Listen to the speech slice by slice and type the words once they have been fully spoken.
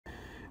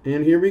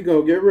And here we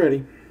go. Get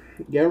ready.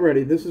 Get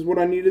ready. This is what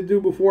I need to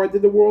do before I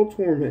did the World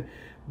Tournament.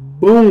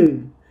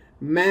 Boom.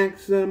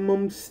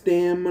 Maximum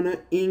stamina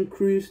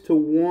increase to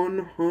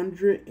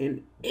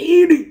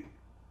 180.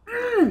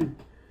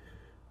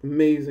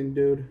 Amazing,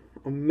 dude.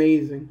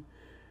 Amazing.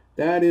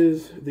 That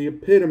is the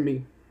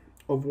epitome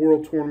of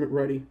World Tournament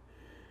ready.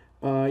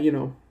 You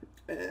know.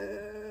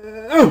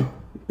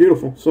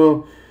 Beautiful.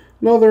 So,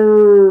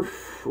 another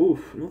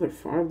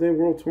 5-day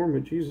World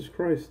Tournament. Jesus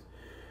Christ.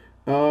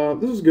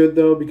 This is good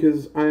though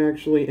because I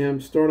actually am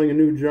starting a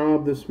new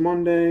job this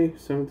Monday,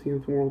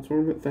 17th World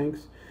Tournament.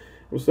 Thanks.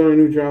 I'm starting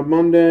a new job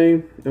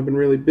Monday. I've been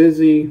really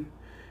busy.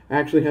 I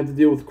actually had to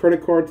deal with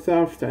credit card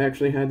theft. I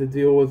actually had to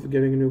deal with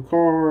getting a new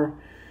car.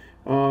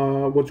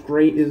 What's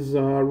great is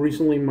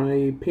recently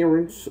my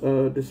parents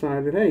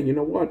decided, hey, you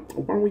know what?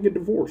 Why don't we get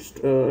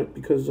divorced?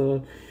 Because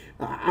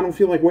I don't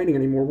feel like waiting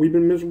anymore. We've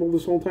been miserable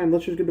this whole time.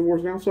 Let's just get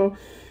divorced now. So,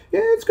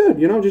 yeah, it's good.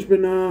 You know, just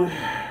been,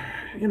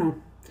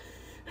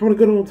 having a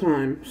good old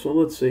time. So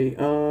let's see.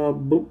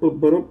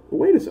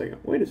 Wait a second.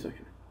 Wait a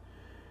second.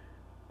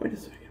 Wait a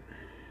second.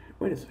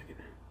 Wait a second.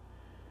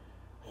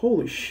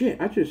 Holy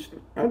shit! I just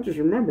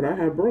remembered I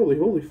have Broly.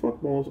 Holy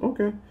fuck balls.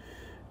 Okay.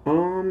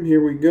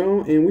 Here we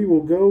go, and we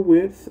will go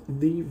with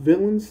the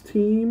villains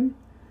team,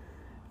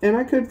 and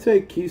I could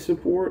take key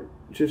support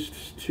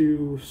just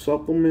to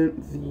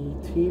supplement the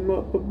team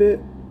up a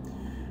bit.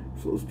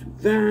 So let's do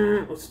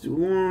that. Let's do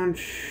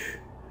launch.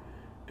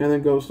 And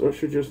then Ghost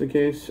Usher just in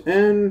case.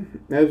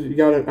 And as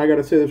I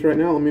gotta say this right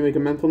now. Let me make a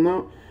mental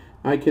note.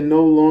 I can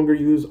no longer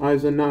use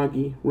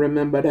Izanagi.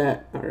 Remember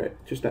that. All right,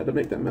 just had to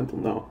make that mental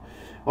note.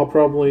 I'll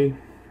probably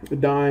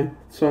die at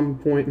some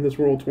point in this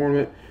World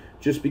Tournament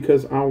just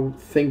because I'll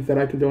think that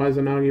I can do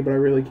Izanagi, but I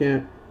really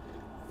can't.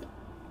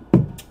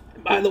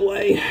 By the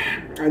way,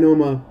 I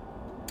know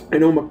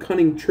I'm a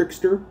cunning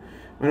trickster.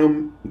 I know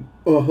I'm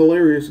a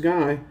hilarious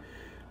guy.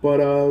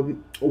 But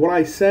what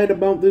I said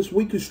about this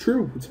week is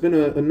true. It's been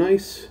a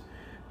nice,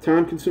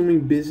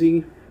 time-consuming,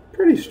 busy,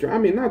 I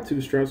mean, not too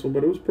stressful,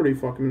 but it was pretty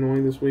fucking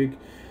annoying this week.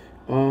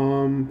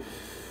 What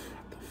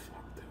the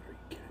fuck, dude? Are you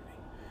kidding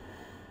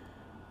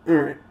me?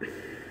 Alright.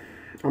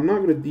 I'm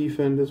not going to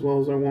defend as well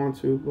as I want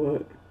to,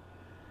 but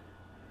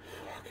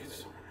fuck, it's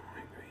so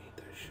annoying. I hate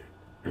that shit.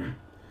 You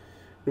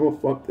know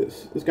what? Fuck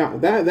this.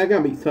 That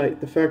got me tight.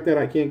 The fact that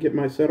I can't get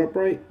my setup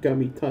right got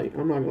me tight.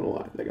 I'm not going to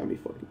lie. That got me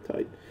fucking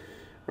tight.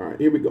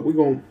 Alright, here we go. We're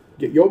going to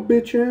get your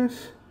bitch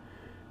ass.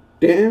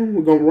 Damn,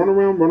 we're going to run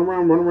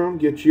around,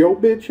 get your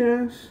bitch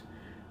ass.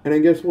 And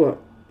then guess what?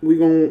 We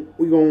gonna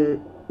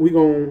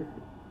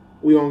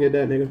get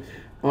that nigga.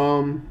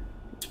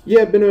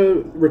 Yeah, been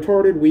a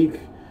retarded week.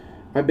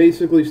 I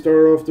basically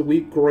started off the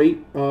week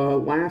great.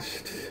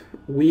 Last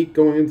week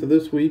going into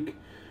this week,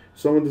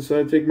 someone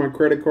decided to take my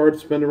credit card,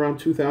 spend around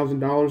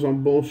 $2,000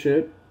 on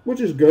bullshit, which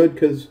is good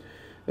because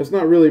that's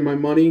not really my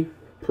money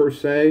per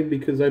se,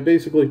 because I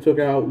basically took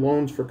out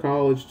loans for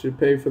college to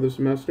pay for the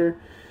semester,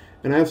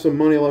 and I have some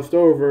money left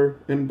over,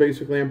 and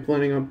basically I'm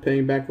planning on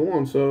paying back the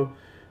loan. So,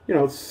 you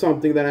know, it's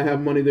something that I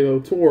have money to go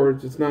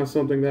towards. It's not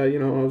something that, you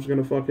know, I was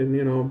gonna fucking,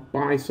 you know,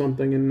 buy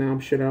something and now I'm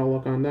shit out of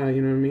luck on that.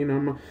 You know what I mean?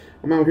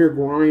 I'm out here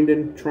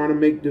grinding, trying to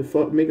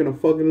making a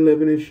fucking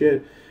living and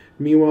shit.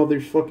 Meanwhile,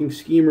 there's fucking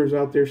schemers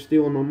out there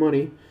stealing my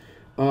money.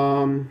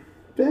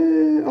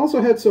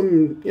 Also had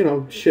some, you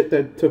know, shit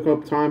that took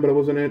up time, but it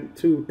wasn't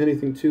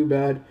anything too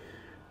bad.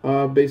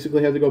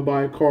 Basically had to go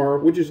buy a car,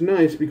 which is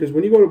nice because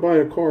when you go to buy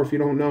a car, if you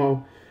don't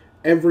know,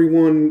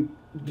 everyone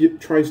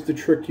tries to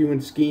trick you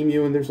and scheme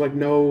you, and there's like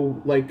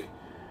no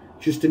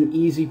just an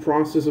easy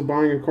process of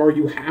buying a car.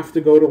 You have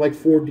to go to like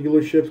 4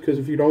 dealerships because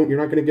if you don't, you're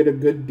not going to get a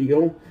good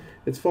deal.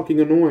 It's fucking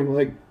annoying.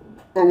 Like,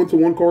 I went to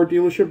one car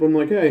dealership. I'm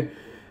like, hey,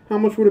 how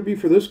much would it be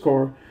for this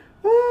car?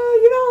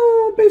 You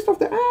know, based off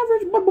the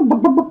average, blah, blah, blah,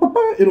 blah, blah,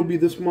 blah, it'll be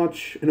this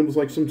much. And it was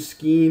like some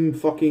scheme,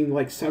 fucking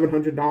like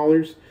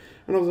 $700.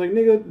 And I was like,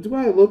 nigga, do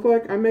I look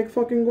like I make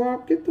fucking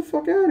guap? Get the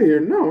fuck out of here.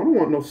 No, I don't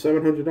want no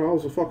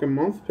 $700 a fucking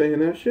month paying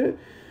that shit.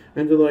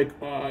 And they're like,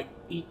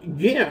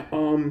 yeah,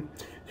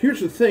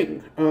 here's the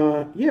thing.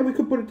 Yeah, we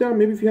could put it down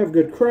maybe if you have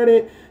good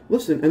credit.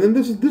 Listen, and then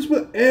this is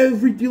what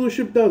every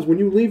dealership does. When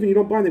you leave and you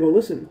don't buy, they go,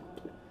 listen,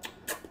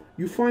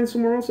 you find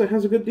somewhere else that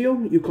has a good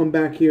deal, you come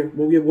back here.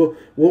 We'll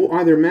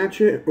either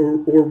match it or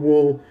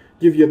we'll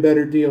give you a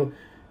better deal.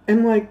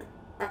 And like,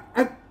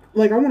 I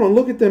want to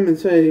look at them and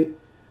say,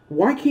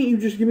 why can't you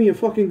just give me a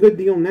fucking good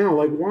deal now?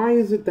 Like, why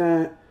is it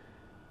that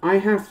I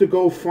have to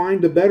go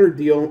find a better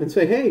deal and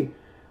say, hey,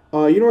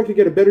 you know, I could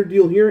get a better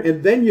deal here,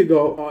 and then you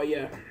go, oh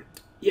yeah,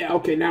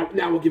 okay, now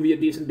we'll give you a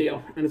decent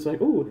deal. And it's like,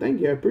 oh,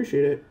 thank you, I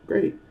appreciate it,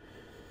 great.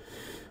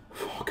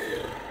 Fuck.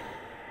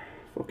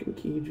 Fucking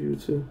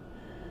Kijutsu.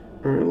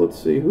 Alright,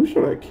 let's see, who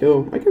should I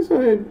kill? I guess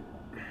I'll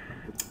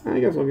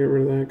get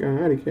rid of that guy,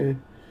 IDK.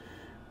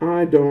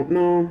 I don't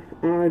know,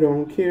 I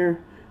don't care.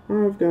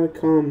 I've got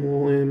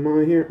Kamal in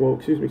my hair. Well,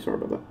 excuse me,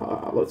 sorry about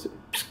that. Let's see.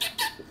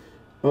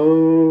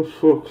 Oh,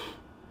 fuck.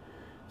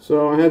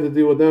 So I had to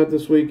deal with that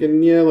this week,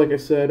 and yeah, like I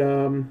said,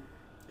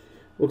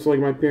 looks like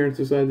my parents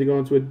decided to go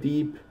into a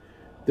deep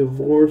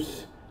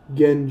divorce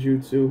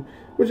genjutsu,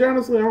 which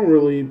honestly I don't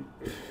really.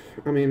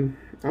 I mean,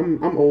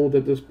 I'm old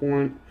at this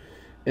point,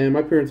 and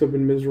my parents have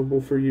been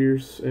miserable for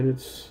years, and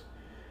it's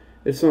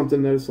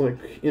something that's like,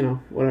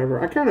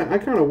 whatever. I kind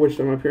of wish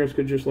that my parents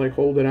could just like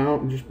hold it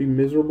out and just be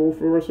miserable for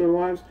the rest of their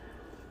lives.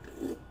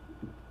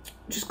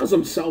 Just because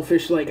I'm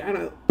selfish, like I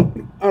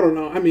don't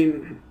know. I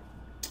mean,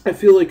 I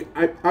feel like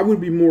I would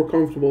be more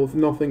comfortable if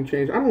nothing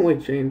changed. I don't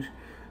like change.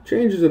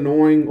 Change is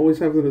annoying. Always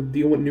having to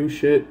deal with new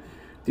shit,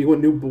 deal with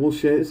new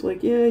bullshit. It's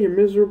like, yeah, you're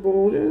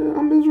miserable. Yeah,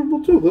 I'm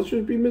miserable too. Let's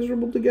just be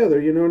miserable together.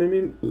 You know what I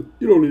mean?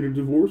 You don't need a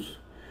divorce.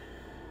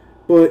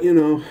 But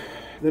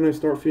then I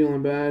start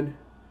feeling bad.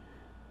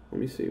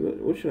 Let me see.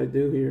 What should I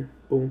do here?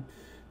 Boom.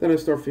 Then I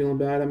start feeling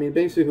bad. I mean,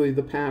 basically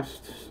the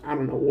past, I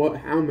don't know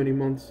how many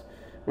months,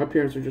 my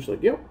parents are just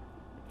like, yep,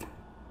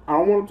 I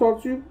don't want to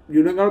talk to you.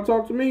 You don't got to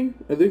talk to me.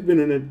 And they've been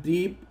in a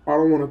deep, I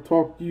don't want to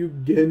talk to you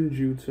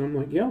genjutsu. I'm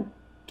like, yo,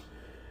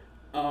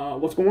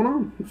 what's going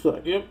on? It's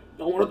like, yep,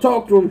 don't want to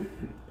talk to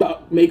him.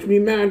 That makes me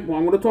mad. Well,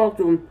 I want to talk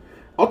to him.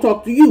 I'll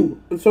talk to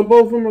you. And so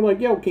both of them are like,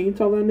 yo, can you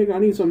tell that nigga I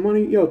need some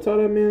money? Yo, tell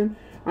that man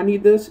I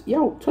need this.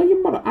 Yo, tell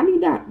your mother I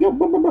need that. Yo,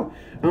 blah, blah, blah.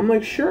 I'm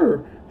like,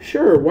 sure.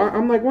 Why?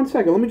 I'm like, 1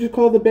 second. Let me just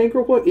call the bank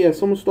real quick. Yeah,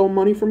 someone stole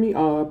money from me.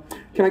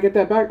 Can I get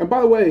that back? And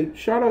by the way,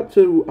 shout out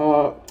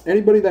to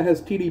anybody that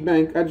has TD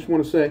Bank. I just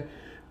want to say,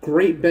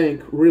 great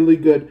bank, really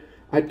good.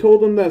 I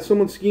told them that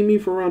someone schemed me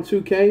for around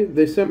 2K.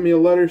 They sent me a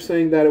letter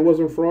saying that it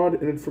wasn't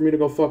fraud and for me to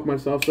go fuck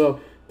myself. So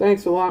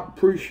thanks a lot.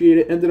 Appreciate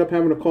it. Ended up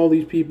having to call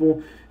these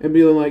people and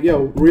be like,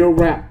 yo, real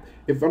rap.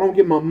 If I don't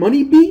get my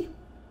money,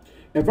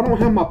 if I don't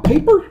have my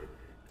paper,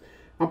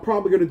 I'm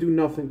probably going to do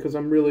nothing because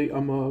I'm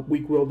a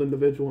weak-willed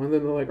individual. And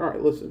then they're like, all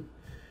right, listen,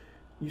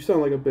 you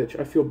sound like a bitch.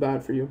 I feel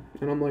bad for you.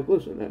 And I'm like,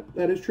 listen,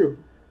 that is true.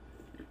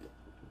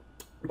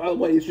 By the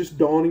way, it's just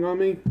dawning on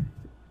me.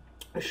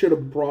 I should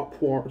have brought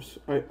poires.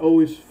 I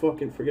always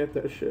fucking forget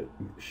that shit.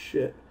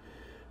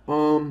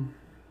 But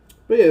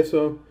yeah,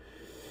 so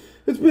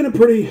it's been a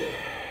pretty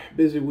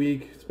busy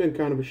week. It's been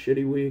kind of a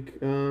shitty week.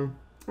 I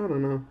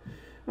don't know.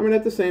 I mean,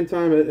 at the same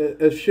time,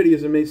 as shitty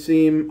as it may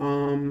seem,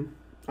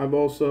 I've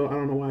also, I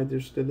don't know why I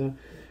just did that.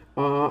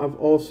 I've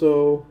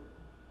also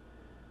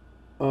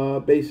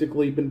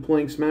basically been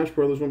playing Smash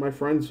Brothers with my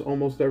friends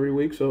almost every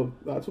week, so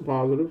that's a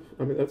positive.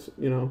 I mean, that's,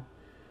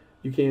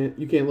 you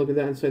can't look at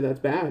that and say that's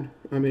bad.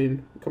 I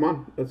mean, come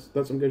on, that's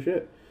some good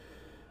shit.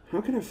 How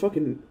can I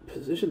fucking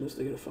position this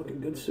to get a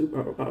fucking good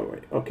super? Oh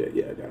wait, okay,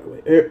 yeah, I got it.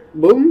 Wait, here,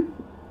 boom,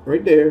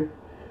 right there,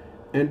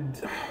 and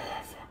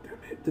fuck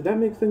that. Did that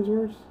make things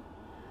worse?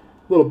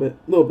 A little bit.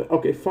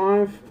 Okay,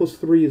 5 plus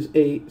 3 is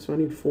 8, so I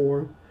need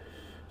 4.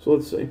 So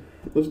let's see.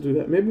 Let's do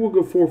that. Maybe we'll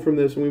go 4 from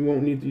this, and we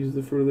won't need to use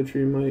the fruit of the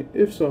tree might.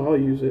 If so, I'll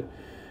use it.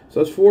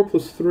 So that's 4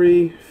 plus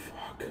 3.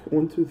 Fuck.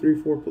 1, 2, 3,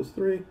 4 plus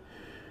 3.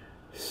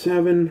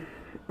 7.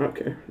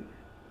 Okay.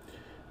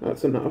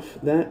 That's enough.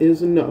 That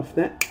is enough.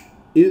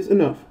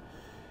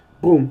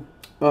 Boom.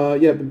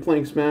 Yeah, I've been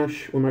playing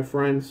Smash with my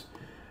friends,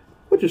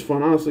 which is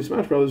fun. Honestly,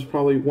 Smash Brothers is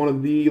probably one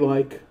of the,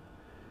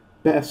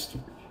 best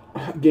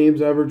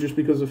games ever, just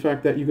because of the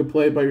fact that you can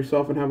play it by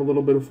yourself and have a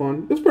little bit of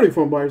fun. It's pretty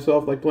fun by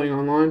yourself, like playing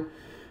online.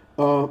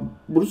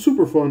 But it's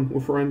super fun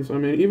with friends. I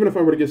mean, even if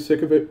I were to get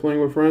sick of it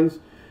playing with friends,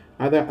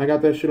 I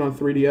got that shit on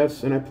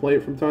 3DS and I play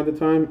it from time to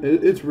time.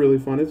 It's really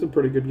fun. It's a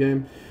pretty good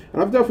game.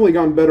 And I've definitely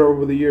gotten better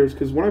over the years,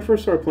 because when I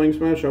first started playing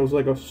Smash, I was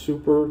like a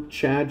super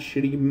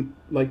chatty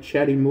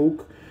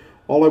mook.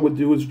 All I would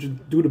do is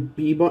just do the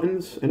B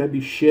buttons and I'd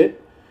be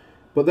shit.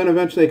 But then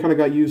eventually I kind of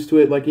got used to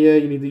it. Like, yeah,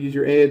 you need to use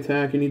your A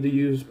attack, you need to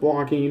use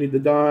blocking, you need to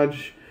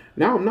dodge.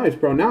 Now I'm nice,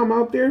 bro. Now I'm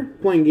out there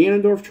playing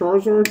Ganondorf,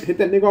 Charizard, hit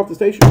that nigga off the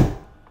station,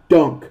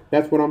 dunk.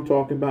 That's what I'm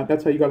talking about.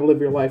 That's how you got to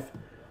live your life.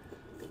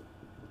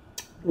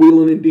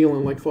 Wheeling and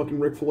dealing like fucking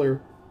Ric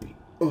Flair.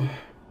 Ugh.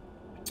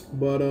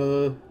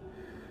 But,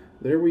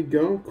 there we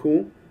go.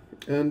 Cool.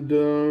 And,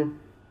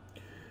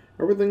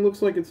 everything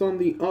looks like it's on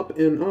the up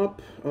and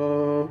up.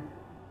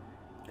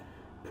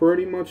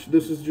 Pretty much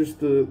this is just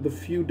the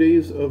few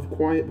days of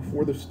quiet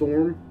before the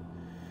storm.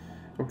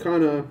 I'm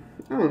kind of,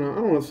 I don't know, I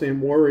don't want to say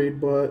I'm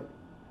worried, but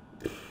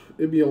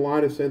it'd be a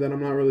lie to say that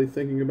I'm not really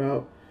thinking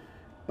about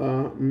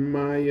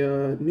my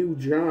new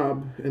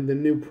job and the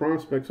new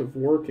prospects of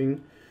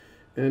working.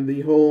 And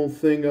the whole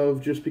thing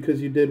of just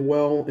because you did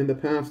well in the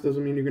past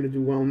doesn't mean you're going to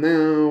do well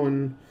now.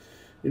 And,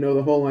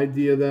 the whole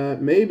idea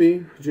that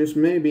maybe, just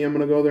maybe, I'm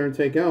going to go there and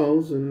take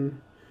L's.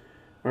 And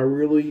I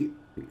really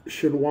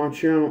should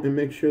watch out and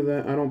make sure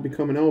that I don't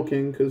become an L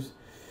King. Because,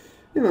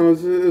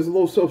 as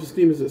low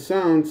self-esteem as it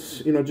sounds,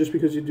 just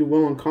because you do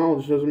well in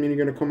college doesn't mean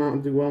you're going to come out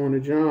and do well in a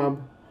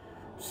job.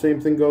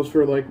 Same thing goes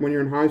for, when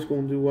you're in high school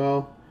and do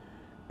well.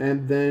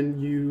 And then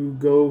you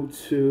go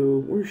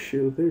to, where's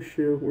Shu? There's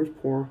Shu. Where's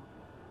Poor?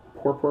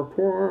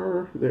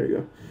 Poor. There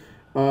you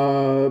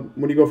go.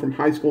 When you go from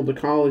high school to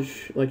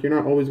college, you're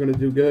not always going to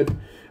do good.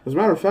 As a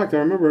matter of fact, I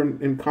remember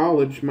in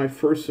college, my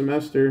first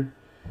semester,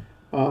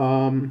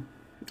 I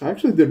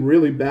actually did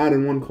really bad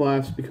in one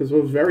class because I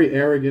was very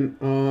arrogant.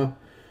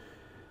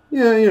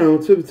 Yeah,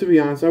 to be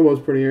honest, I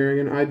was pretty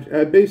arrogant.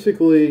 I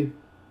basically,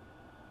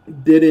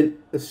 didn't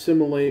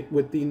assimilate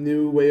with the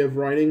new way of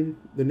writing,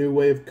 the new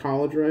way of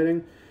college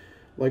writing.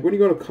 Like when you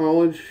go to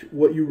college,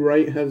 what you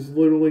write has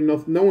literally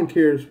nothing. No one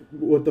cares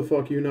what the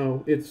fuck you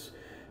know. It's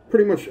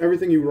pretty much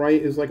everything you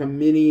write is like a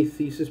mini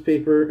thesis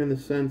paper in the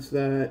sense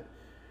that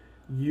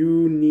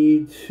you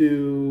need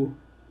to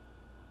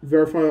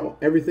verify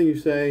everything you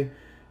say,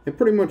 and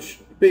pretty much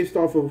based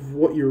off of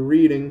what you're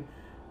reading,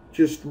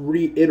 just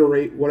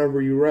reiterate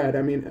whatever you read.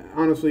 I mean,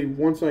 honestly,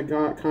 once I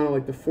got kind of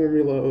like the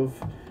formula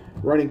of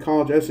writing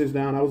college essays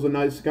down, I was a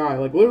nice guy.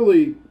 Like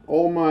literally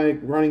all my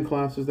writing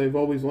classes, they've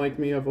always liked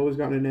me. I've always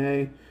gotten an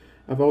A.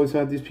 I've always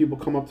had these people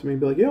come up to me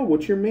and be like, "Yo,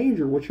 what's your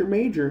major? What's your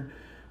major?"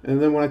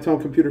 And then when I tell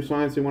them computer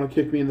science, they want to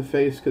kick me in the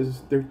face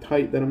because they're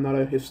tight that I'm not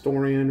a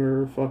historian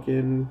or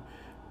fucking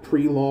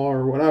pre-law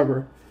or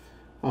whatever.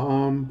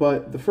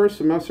 But the first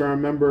semester, I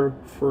remember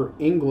for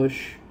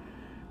English,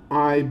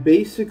 I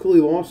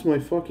basically lost my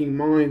fucking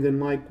mind and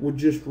like would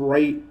just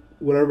write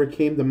whatever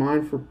came to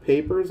mind for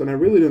papers, and I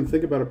really didn't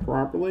think about it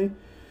properly.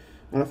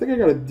 And I think I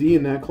got a D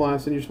in that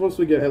class, and you're supposed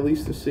to get at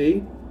least a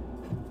C.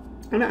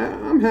 And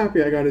I'm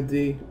happy I got a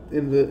D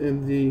in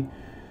the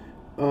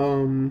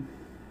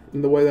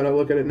way that I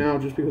look at it now,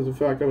 just because of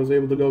the fact I was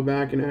able to go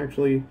back and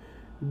actually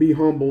be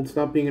humbled,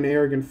 stop being an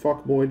arrogant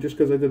fuckboy. Just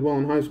because I did well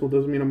in high school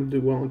doesn't mean I'm gonna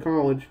do well in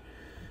college.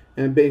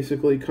 And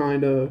basically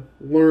kind of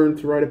learn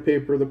to write a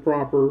paper the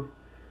proper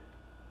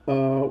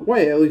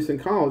way, at least in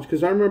college.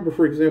 Because I remember,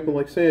 for example,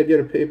 like say I get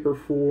a paper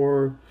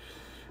for,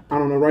 I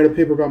don't know, write a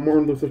paper about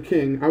Martin Luther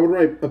King. I would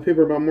write a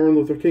paper about Martin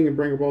Luther King and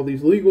bring up all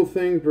these legal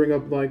things, bring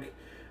up like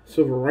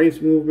civil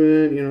rights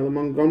movement, you know, the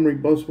Montgomery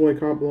bus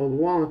boycott, blah,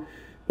 blah, blah.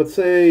 But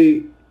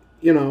say,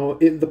 you know,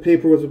 the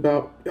paper was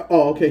about,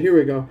 oh, okay, here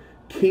we go.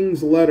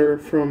 King's letter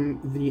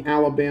from the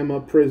Alabama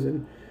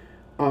prison.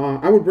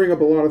 I would bring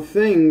up a lot of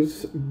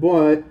things,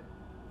 but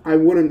I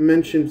wouldn't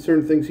mention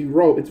certain things he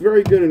wrote. It's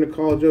very good in a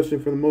college essay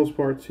for the most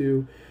part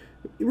to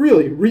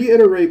really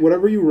reiterate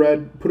whatever you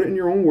read, put it in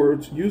your own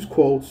words, use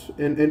quotes,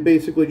 and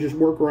basically just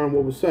work around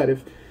what was said.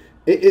 If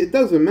it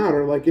doesn't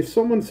matter, like if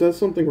someone says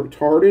something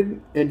retarded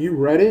and you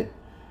read it,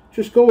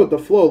 just go with the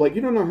flow. Like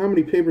you don't know how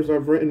many papers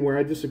I've written where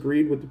I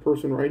disagreed with the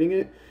person writing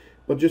it,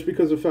 but just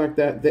because of the fact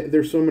that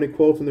there's so many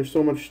quotes and there's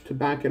so much to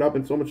back it up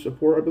and so much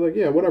support, I'd be like,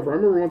 yeah, whatever. I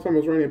remember one time I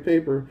was writing a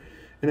paper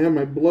and I had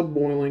my blood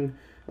boiling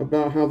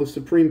about how the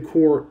Supreme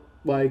Court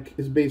like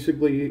is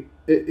basically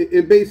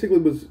it basically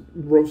was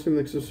roasting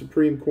the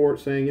Supreme Court,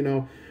 saying, you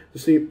know,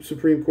 the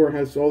Supreme Court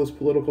has all this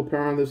political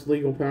power and this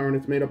legal power, and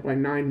it's made up by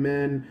 9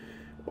 men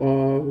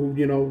who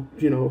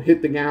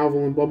hit the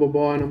gavel and blah blah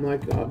blah. And I'm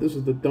like, this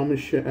is the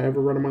dumbest shit I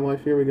ever read in my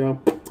life. Here we go.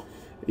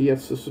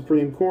 Yes, the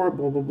Supreme Court,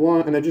 blah blah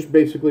blah. And it just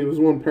basically was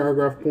one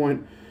paragraph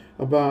point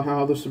about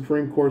how the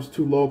Supreme Court's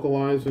too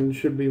localized and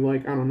should be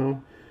like, I don't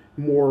know,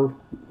 more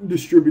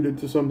distributed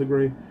to some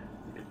degree.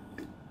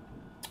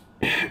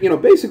 You know,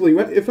 basically,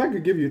 if I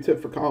could give you a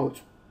tip for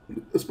college,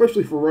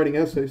 especially for writing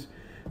essays,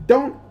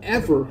 don't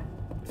ever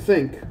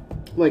think.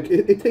 Like,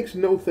 it takes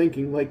no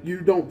thinking. Like,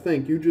 you don't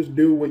think. You just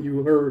do what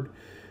you heard.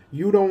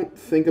 You don't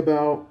think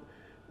about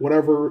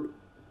whatever,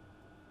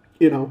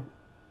 you know,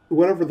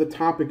 whatever the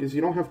topic is.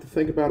 You don't have to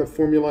think about it,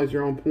 formulate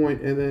your own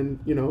point, and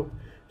then, you know,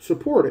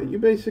 support it. You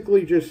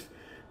basically just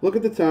look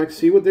at the text,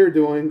 see what they're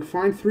doing,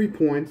 find 3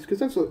 points, because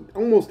that's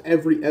almost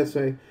every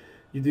essay.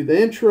 You do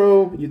the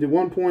intro, you do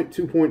 1 point,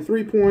 2 point,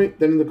 3 point,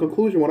 then in the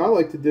conclusion, what I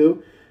like to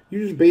do,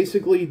 you just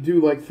basically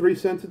do like 3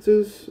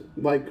 sentences,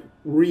 like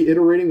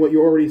reiterating what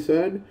you already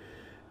said,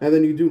 and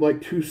then you do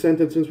like 2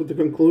 sentences with the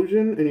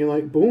conclusion, and you're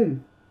like,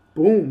 boom,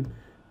 boom,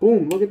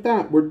 boom, look at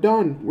that, we're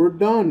done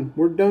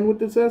with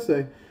this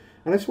essay.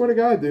 And I swear to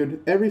God, dude,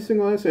 every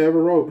single essay I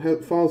ever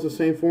wrote follows the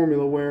same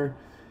formula where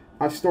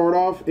I start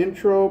off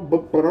intro,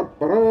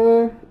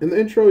 in the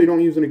intro you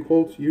don't use any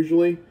quotes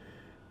usually,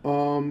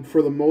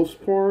 for the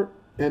most part.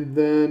 And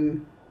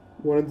then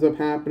what ends up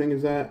happening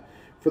is that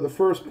for the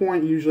first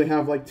point, you usually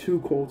have like 2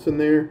 quotes in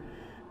there.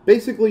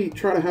 Basically,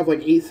 try to have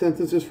like 8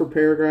 sentences per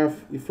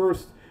paragraph. The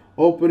first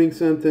opening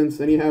sentence,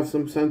 then you have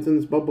some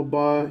sentence, blah, blah,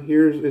 blah.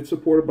 Here's, it's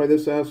supported by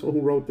this asshole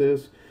who wrote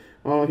this.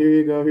 Oh, here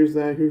you go. Here's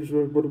that. Here's,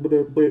 blah, blah,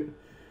 blah, blah.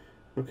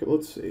 Okay,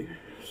 let's see.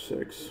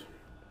 6.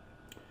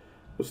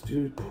 Let's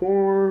do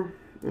pour.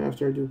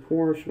 After I do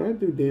pour, should I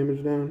do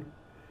damage down?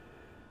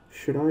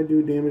 Should I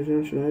do damage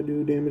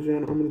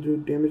down? I'm going to do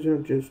damage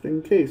down just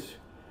in case.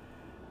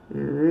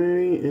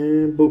 Alright,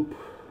 and boop.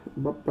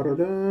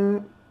 Ba-ba-da-da.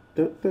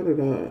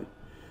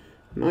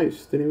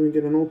 Nice. Didn't even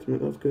get an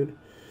ultimate. That's good.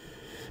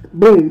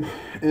 Boom.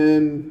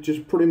 And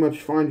just pretty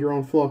much find your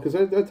own flow. Because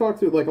I talk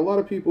to, like, a lot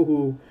of people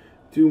who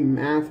do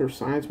math or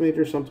science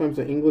majors. Sometimes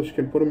the English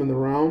can put them in the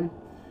realm.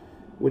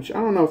 Which, I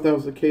don't know if that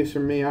was the case for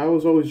me. I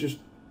was always just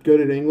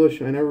good at English,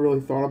 and I never really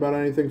thought about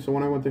anything. So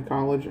when I went to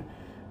college,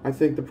 I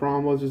think the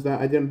problem was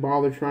that I didn't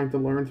bother trying to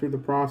learn through the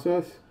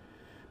process.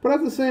 But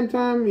at the same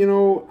time, you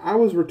know, I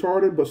was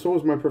retarded, but so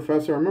was my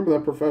professor. I remember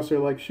that professor,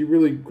 like, she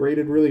really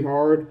graded really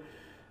hard,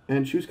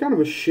 and she was kind of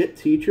a shit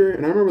teacher.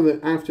 And I remember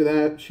that after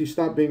that, she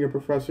stopped being a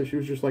professor. She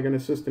was just like an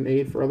assistant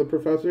aide for other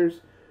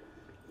professors.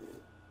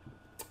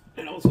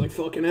 And I was like,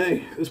 fucking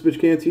A, this bitch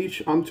can't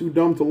teach. I'm too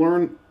dumb to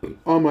learn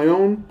on my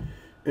own.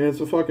 And it's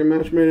a fucking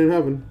match made in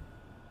heaven.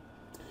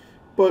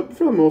 But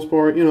for the most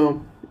part, you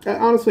know,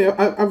 honestly,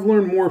 I've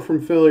learned more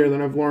from failure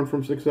than I've learned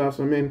from success.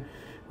 I mean,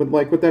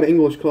 with that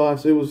English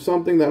class, it was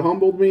something that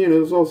humbled me, and it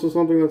was also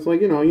something that's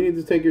like, you know, you need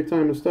to take your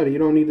time to study. You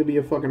don't need to be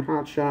a fucking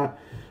hotshot,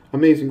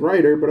 amazing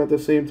writer, but at the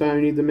same time,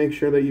 you need to make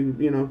sure that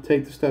you know,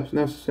 take the steps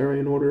necessary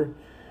in order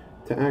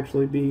to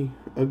actually be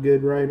a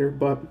good writer.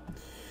 But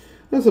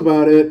that's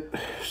about it.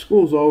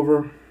 School's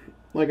over.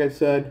 Like I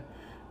said,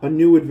 a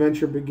new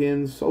adventure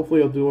begins.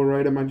 Hopefully, I'll do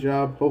alright at my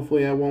job.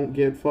 Hopefully, I won't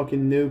get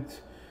fucking nuked.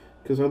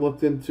 Because I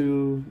looked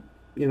into,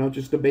 you know,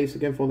 just the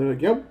basic info. They're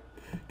like, yep,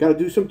 gotta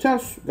do some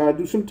tests. Gotta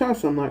do some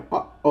tests. I'm like,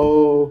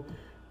 uh-oh.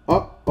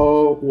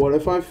 Uh-oh. What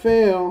if I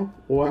fail?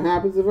 What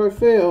happens if I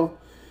fail?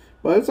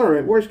 But it's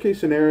alright. Worst case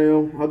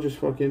scenario, I'll just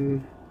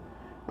fucking,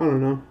 I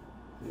don't know.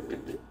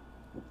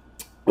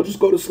 I'll just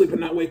go to sleep and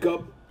not wake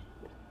up.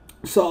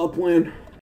 Solid plan.